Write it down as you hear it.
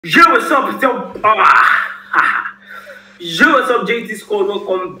Yo, what's up? Yo, what's up, JT Squad?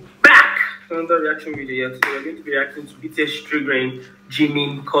 Welcome back to another reaction video. Today we're going to be reacting to BTS triggering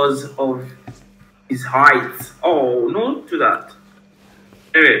Jimin because of his height. Oh, no, to that.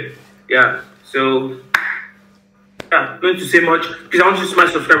 Anyway, yeah, so going to say much because I want you to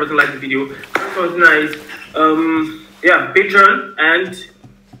smash subscribe button, like the video. Something nice. Patreon and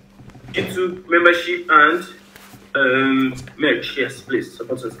YouTube membership and merch. Yes, please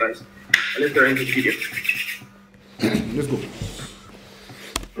support us, guys. And let's get right into the video. Let's go.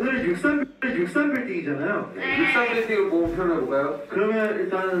 오늘 63빌딩이잖아요. 63빌딩을 모은 표는 뭔가요? 그러면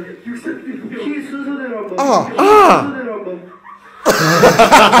일단 키 순서대로 한번. 순서대로 한번.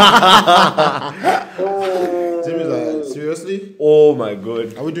 Jimmy's like, seriously? Oh my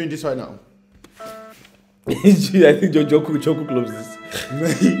god. Are we doing this right now? I think Joku closes this.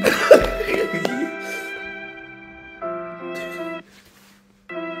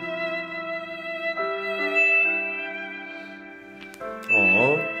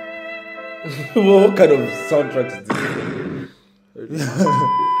 What kind of soundtrack is this?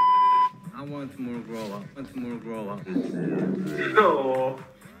 I want to more grow up. Oh.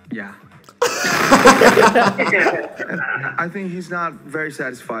 Yeah. I think he's not very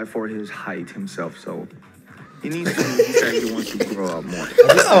satisfied for his height himself, so he needs to decide he wants to grow up more.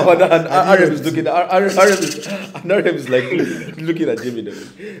 Arem is looking. Arem is like looking at Jimmy,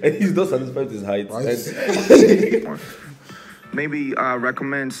 and he's not satisfied with his height. Maybe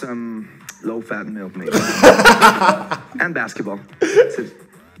recommend some low-fat milk, maybe, and basketball.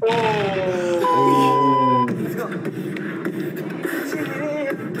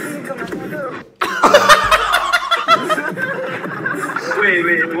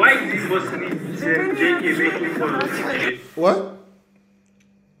 Wait, why is this mostly JK making fun of JK? What?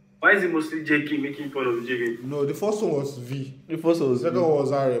 Why is it mostly JK making fun of JK? No, the first one was V. The first one was The second one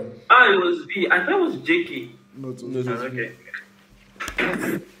was RM. Ah, it was V. I thought it was JK. No, it was No, it was Okay.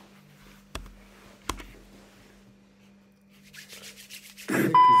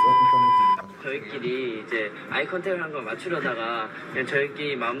 저희끼리 이제 아이 컨택을 한 걸 맞추려다가 그냥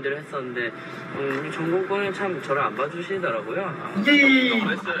저희끼리 마음대로 했었는데 우리 전공권은 참 저를 안 봐주시더라고요.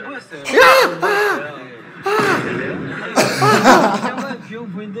 보였어요. 귀여워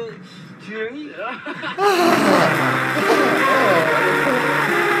보이는데 주영이?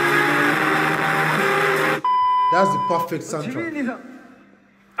 That's the perfect soundtrack.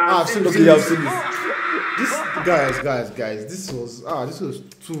 I've seen this. This guys, this was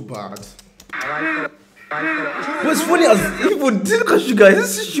too bad. What's funny as even this look at Sugar.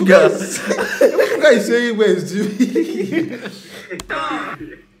 This is Sugar. What guy is saying where is Jimmy?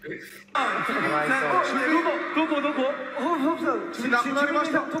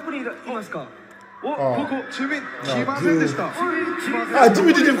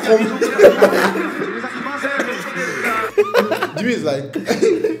 Jimmy didn't come. Jimmy is like,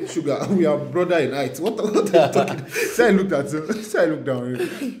 Sugar, we are brother in height. What are you talking? So I looked at him. So I looked down.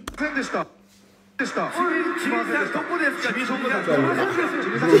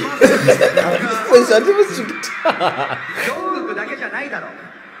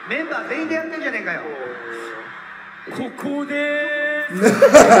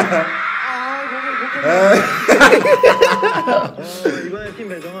 이번에 팀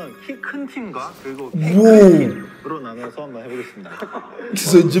배정은 키 큰 팀과 그리고 키 큰 팀으로 나눠서 한번 해보겠습니다.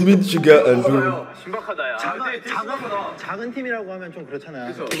 So Jimin, Sugar, and Boom. 신박하다, 야. 작은 팀이라고 하면 좀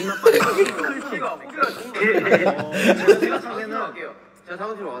그렇잖아요. 기분 키가 제가 생각하기에는 제가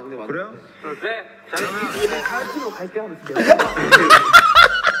사무실로 왔는데 맞아요? 그래요? 네. 저는 사무실로 갈게 하면 돼요.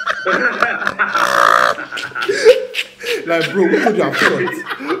 Like, bro, what could you have thought?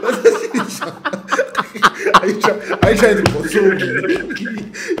 Are you trying to console me?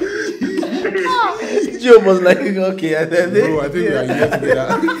 Joe was like, okay, and then Bro, I think we are here together.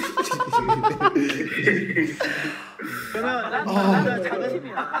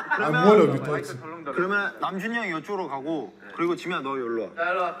 I'm one of the thoughts. 그러면 남준이 형이 이쪽으로 가고 그리고 지민아 너 여기로 와.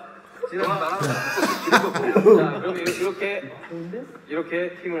 자, 일로 와. 진아 나랑. 자, 그럼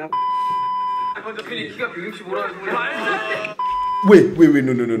이렇게 팀을 하고. 먼저 필이 키가 165라는 소리. Wait,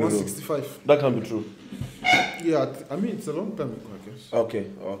 no. 165. That can't be true. Yeah, I mean, it's a long time ago, I guess. Okay.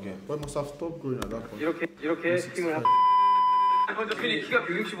 But I must have stopped growing at that point. 이렇게 팀을 하고. 먼저 필이 키가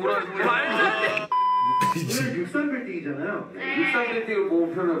 165라는 소리. 오늘 63빌딩이잖아요. 63빌딩을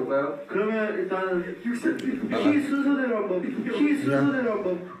모은 표는 뭔가요? 그러면 일단 키 순서대로 한번.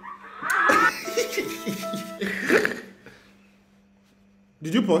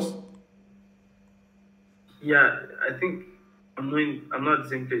 Did you pause? Yeah, I think I'm not at the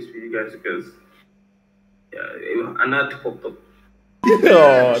same place with you guys because an ad popped up.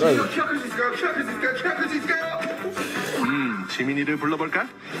 Oh, that's... 지민이를 불러볼까?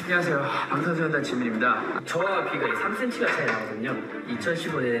 안녕하세요. 방탄소년단 지민입니다. 저와 비가 3cm가 차이 나거든요.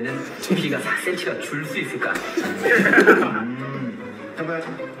 2015년에는 비가 4cm가 줄 수 있을까? 해봐야지.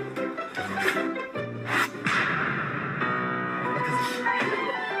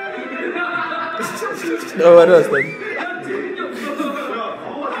 Oh, I understand.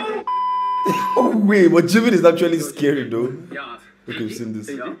 Oh wait, but Jimin is actually scary though. 야, Okay, we've seen this.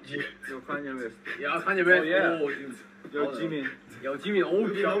 야, Kanye West. 야, Kanye West. 야, 지민. 야, 지민. 어우,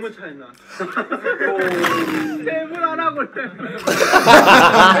 비 너무 차이나. 대물 안 하고 그래.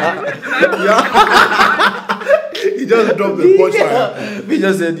 He just dropped the punchline. We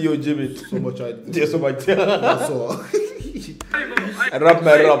just said, yo, Jimin. So much I Yeah, so much. That's all. I rap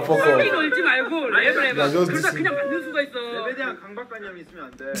my rap, fuck off. 놀지 말고 랩을 해봐. just 그러다 this- 그냥 받는 수가 있어. 랩에 대한 강박관념이 있으면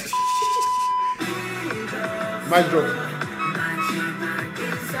안 돼. Mic drop.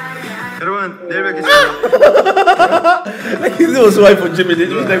 여러분 내일 뵙겠습니다. This was why for Jimin. It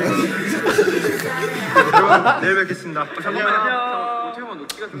was like, 여러분 내일 뵙겠습니다.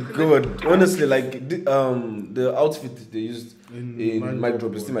 good. Honestly, like the outfit they used in Mic Mic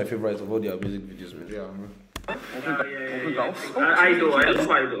Drop Drop is still my favorite of all their music videos, man. Yeah, man. I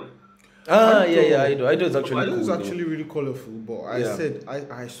do. Ah, yeah, Idol is actually I know cool. it's though. actually really colorful, but I Yeah. said I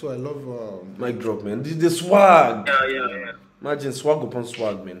love Mic Drop, man. The swag. Yeah. Imagine swag upon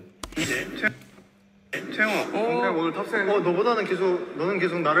swag, man. 태영아, 그냥 오늘 탑승. 너는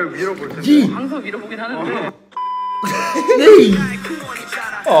계속 나를 위로 볼 텐데. 항상 밀어보긴 하는데.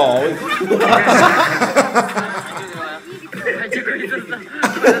 Oh, 발 찍고 있었어.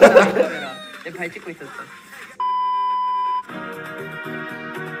 내 발 찍고 있었어.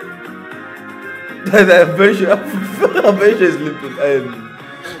 I'm very sure is limping.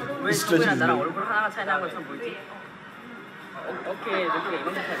 왜 stretching 누구랑 his 나랑 leg. 얼굴 하나가 차이 나는 것처럼 보이지? 오케이, 이렇게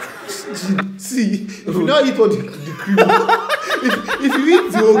이만큼 차이 나. See, if you now eat all the cream, if you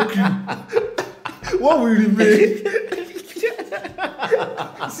eat the whole cream, what will remain?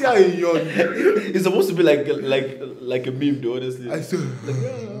 See how you yawn. It's supposed to be like a meme, though. Honestly, I said,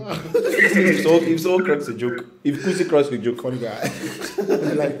 if someone cracks a joke, if Kusi cracks a joke, funny guy.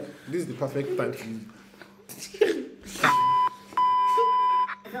 Like, this is the perfect time to leave.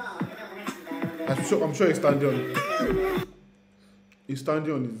 I'm sure he's standing on. He's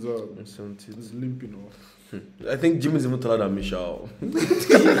standing on his limping off. I think Jimin's even taller than Michelle. if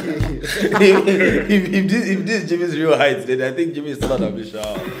this is Jimin's real height, then I think Jimmy is taller than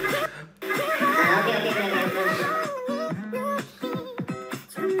Michelle.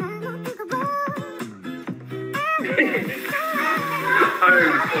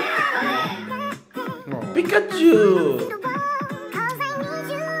 Pikachu!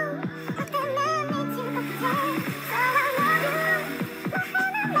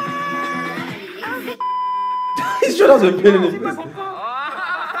 His shoulders were pain in his face.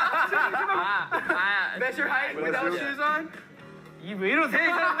 Measure height without shoes on? 이왜 이러세요, 이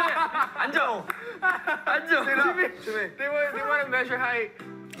사람들? 앉아. They want to measure height.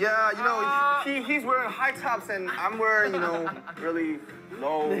 Yeah, you know, he's wearing high tops and I'm wearing, really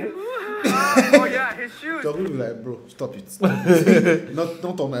low. Oh yeah, his shoes. Jungkook will be like, bro, stop it.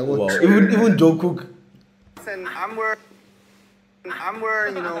 not on my watch. Wow, even Jungkook. And I'm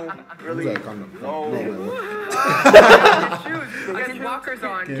wearing, really He's like, calm down. low. Not on my watch. His shoes. He has walkers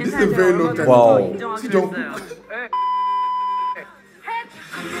on. This is a very low time. Wow. See Jungkook.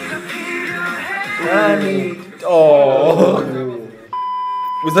 Oh.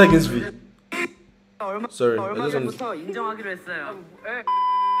 Was that against me? Sorry, I 얼마 just want to 전부터 인정하기로 했어요.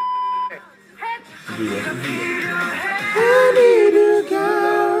 do that.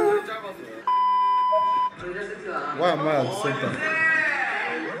 Why am I at the center?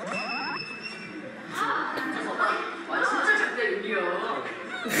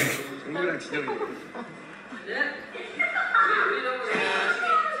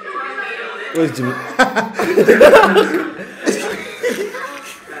 Where's Jimmy?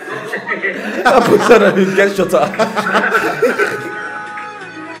 I put that on him, get shut up.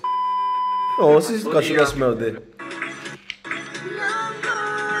 Oh, this got sugar smell there.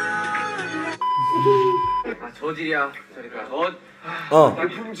 저질이야. 저리가.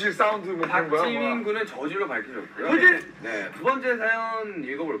 품질 사운드 뭐 그런 거야? 박지민 군은 저질로 밝혀졌고요. 네, 두 번째 사연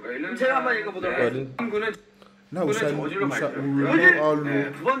읽어볼까요? 제가 한번 읽어보도록 하겠습니다. 군은 Now we shall 저질로 know 밝혀졌고요. all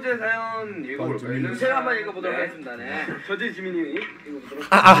네, 두 번째 사연 읽어볼까요? 제가 한번 읽어보도록 하겠습니다. 네, 저질 지민이 읽어보도록.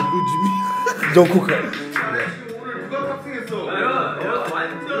 Jungkook.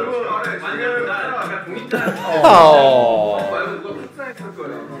 Oh.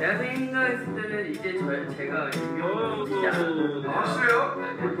 제가 생각했을 때는 이제 제가 유명해지지 않았나.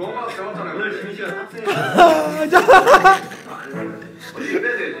 너가 배웠잖아요. 오늘 지민 씨가 탑승.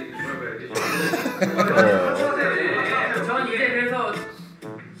 전 이제 그래서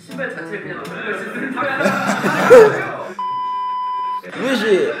신발 자체를 그냥 신발 신는 무시.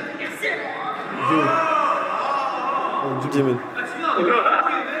 지민.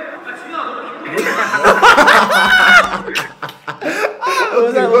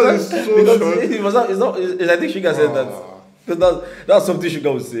 I think Sugar said that. Because that's something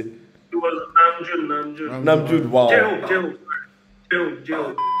Sugar would say. It was Namjoon. Namjoon, wow.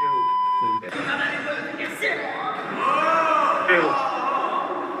 Jeho.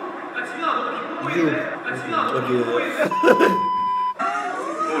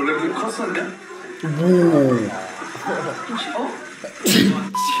 원래 우리 컸었냐?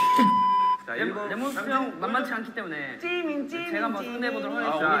 레몬 수영 만만치 않기 때문에 제가 한번 끝내보도록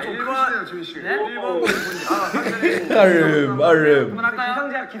하겠습니다. 1번 지민 씨. 네? 1번. RM.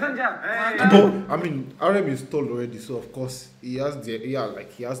 그만할까요? 기선제압. I mean, RM is told already, so of course he has the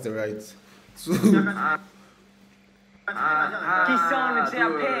right to.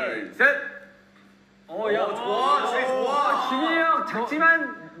 기선제압해. 셋. 야, 좋아. 지민이 형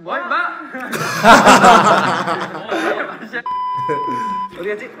작지만 뭐 임마? 어디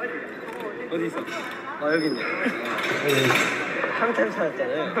갔지? 어디 있어? 여기 있네. 상태를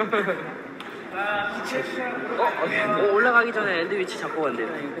찾았잖아요. 올라가기 전에 엔드 위치 잡고 간대요.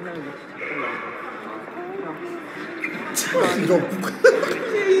 끝나면 위치 잡고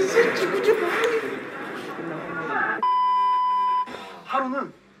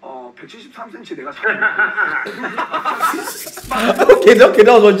하루는 173cm 내가 Okay,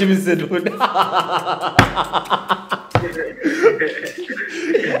 that was what Jimmy said. One day,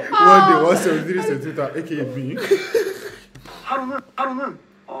 173cm, aka me. 하루는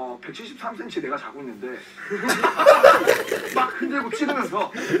 173cm 내가 자고 있는데 막 흔들고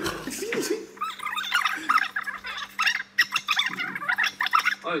치르면서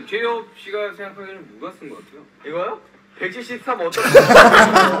제이홉 씨가 생각하기에는 누가 쓴 것 같아요? 이거요? 173 어떤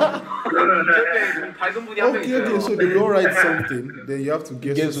밝은 분이 한 명 있어요. Okay, so they all write something, then you have to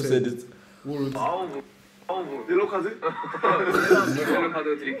guess who said it. Who wrote it? 옐로 카드? 옐로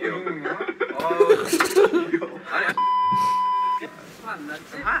카드 드릴게요.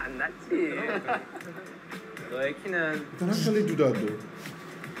 안 났지. 너의 키는 You can actually do that though.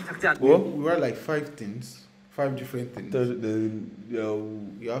 작지 않. We write like 5 things, 5 different things.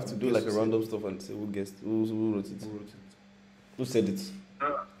 You have to do like a random stuff and say who guessed, who wrote it, who said it.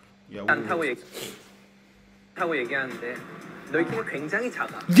 Yeah, 타고 얘기하는데 너의 키는 굉장히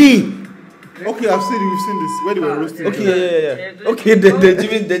작아. Okay, we've seen this. Where they were roasting. Okay, yeah. Okay, then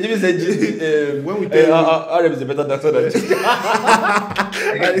Jimmy said when we tell you, RM is a better dancer than Jimmy.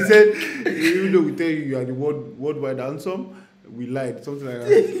 and he said, even though we tell you are the worldwide handsome, we lied. Something like that.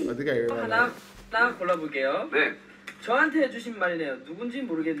 I think I remember. 하나 골라볼게요. 네. 저한테 해주신 말이네요. 누군지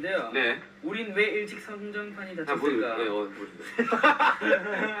모르겠는데요. 네. 우린 왜 일찍 선정판이 다쳤을까?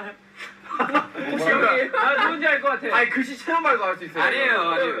 누군지 알 것 같아. 아니 글씨 체험 말고 할 수 있어요.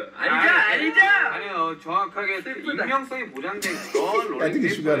 아니죠. 정확하게 익명성이 보장된 그런 I think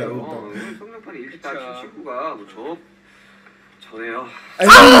it should be 롤링페이퍼예요. 성명판에 일찍 다친 친구가 저네요. I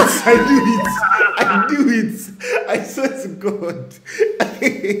knew it. I swear to God.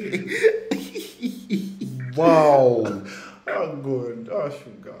 Wow. Oh God. Oh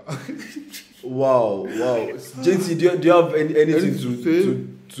sugar. Wow. JT, do you have anything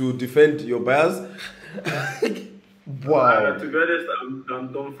to defend your bias? Wow. To be honest, I'm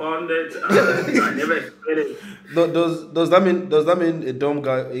dumbfounded. I never expected it. Does that mean a dumb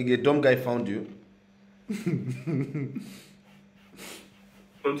guy found you?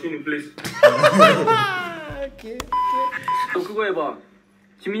 Continue, please. 오케이. 너 그거 해봐.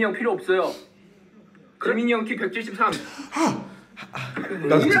 지민이 형 필요 없어요. 지민이 형 키 173.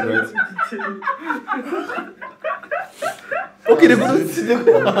 That's right. Okay, they couldn't see the.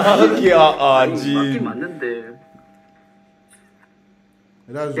 Okay, G. 맞는데.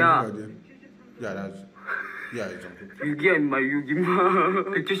 That's Yeah. It's okay. 6이야 임마 6 임마.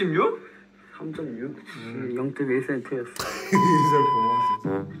 176? 3.6? 0.1cm였어.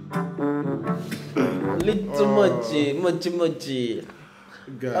 Little mochi.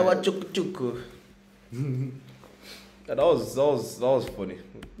 Awa chuku. That was funny.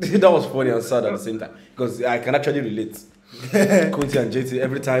 That was funny and sad at the same time because I can actually relate. Kunti and JT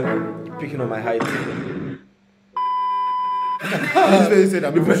every time picking on my height. This way he said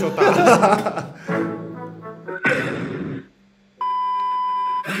I'm even shorter.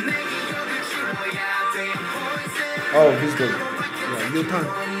 Oh, this one. Yeah, your turn.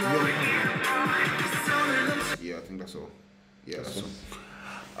 Yeah, I think that's all. Yeah, that's all.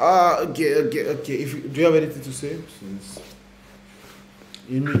 Okay. If do you have anything to say?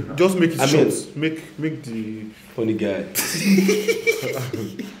 Just make it short. Make the funny guy.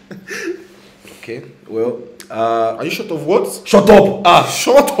 Okay. Well. Are you short of what? Shut up.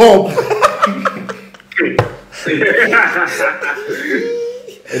 Shut up.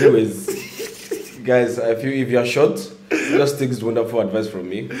 Anyways, guys, I feel if you're short, just take this wonderful advice from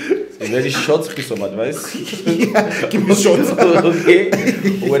me. It's a very short piece of advice. Keep it short. Okay.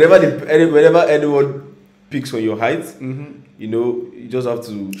 Whenever anyone picks on your height, you know, you just have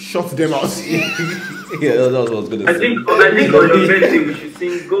to shut them out. Yeah, that's what I was gonna say. I think on your birthday we should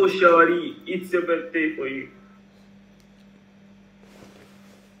sing "Go Shorty, it's your birthday" for you.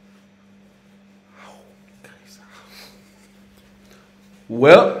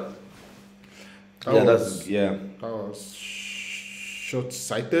 Well, That that was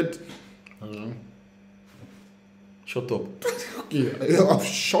short-sighted. I don't know. Shut up. Yeah,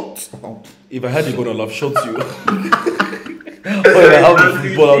 shut up. If I had you gonna laugh, shut you. Or I have the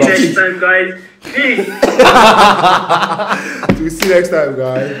football out of Next time, guys. Peace. We'll see you next time,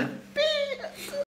 guys.